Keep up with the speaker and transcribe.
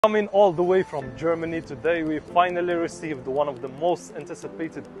Coming all the way from Germany today, we finally received one of the most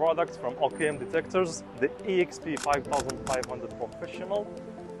anticipated products from OKM Detectors, the EXP 5500 Professional,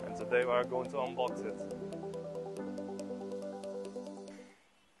 and today we are going to unbox it.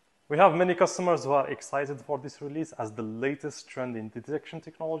 We have many customers who are excited for this release, as the latest trend in detection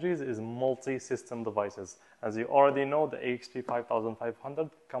technologies is multi-system devices. As you already know, the EXP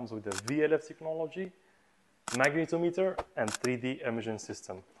 5500 comes with the VLF technology, magnetometer and 3D imaging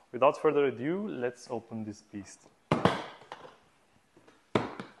system. Without further ado, let's open this beast.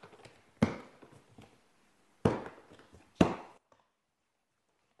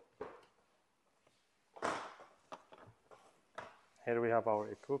 Here we have our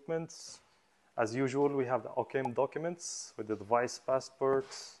equipment. As usual, we have the OKM documents with the device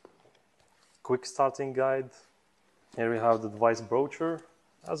passport, quick starting guide. Here we have the device brochure,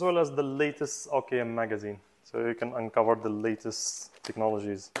 as well as the latest OKM magazine, so you can uncover the latest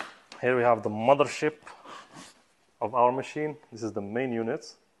technologies. Here we have the mothership of our machine. This is the main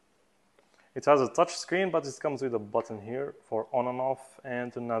unit. It has a touch screen, but it comes with a button here for on and off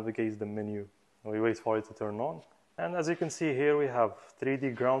and to navigate the menu. We wait for it to turn on. And as you can see here, we have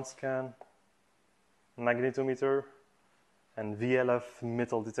 3D ground scan, magnetometer, and VLF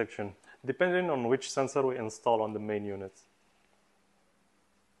metal detection, depending on which sensor we install on the main unit.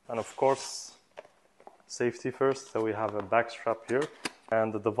 And of course, safety first, so we have a back strap here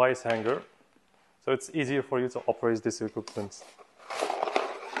and the device hanger, so it's easier for you to operate this equipment.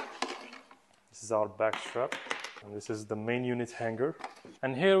 This is our back strap, and this is the main unit hanger.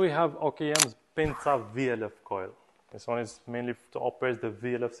 And here we have OKM's Penta VLF coil. This one is mainly to operate the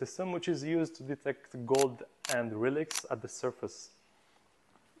VLF system, which is used to detect gold and relics at the surface.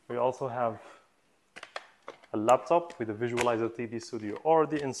 We also have a laptop with a Visualizer 3D Studio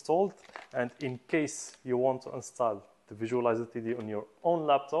already installed, and in case you want to install the Visualizer 3D on your own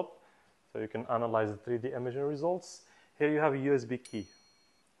laptop, so you can analyze the 3D imaging results, here you have a USB key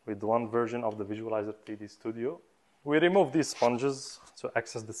with one version of the Visualizer 3D Studio. We remove these sponges to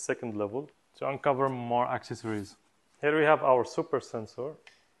access the second level to uncover more accessories. Here we have our super sensor.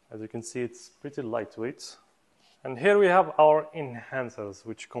 As you can see, it's pretty lightweight. And here we have our enhancers,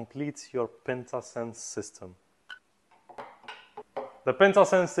 which complete your PentaSense system. The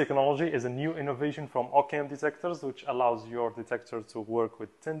PentaSense technology is a new innovation from OKM Detectors, which allows your detector to work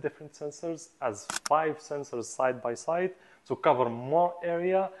with 10 different sensors as 5 sensors side by side to cover more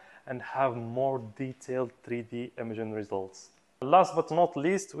area and have more detailed 3D imaging results. Last but not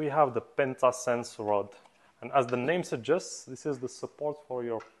least, we have the PentaSense rod. And as the name suggests, this is the support for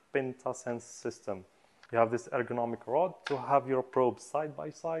your PentaSense system. You have this ergonomic rod to have your probe side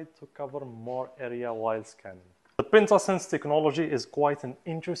by side to cover more area while scanning. The PentaSense technology is quite an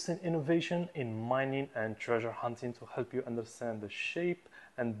interesting innovation in mining and treasure hunting to help you understand the shape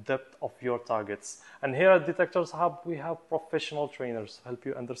and depth of your targets. And here at Detectors Hub, we have professional trainers to help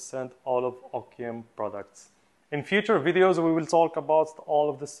you understand all of OKM products. In future videos, we will talk about all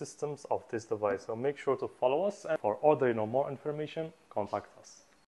of the systems of this device, so make sure to follow us, and for other more information, contact us.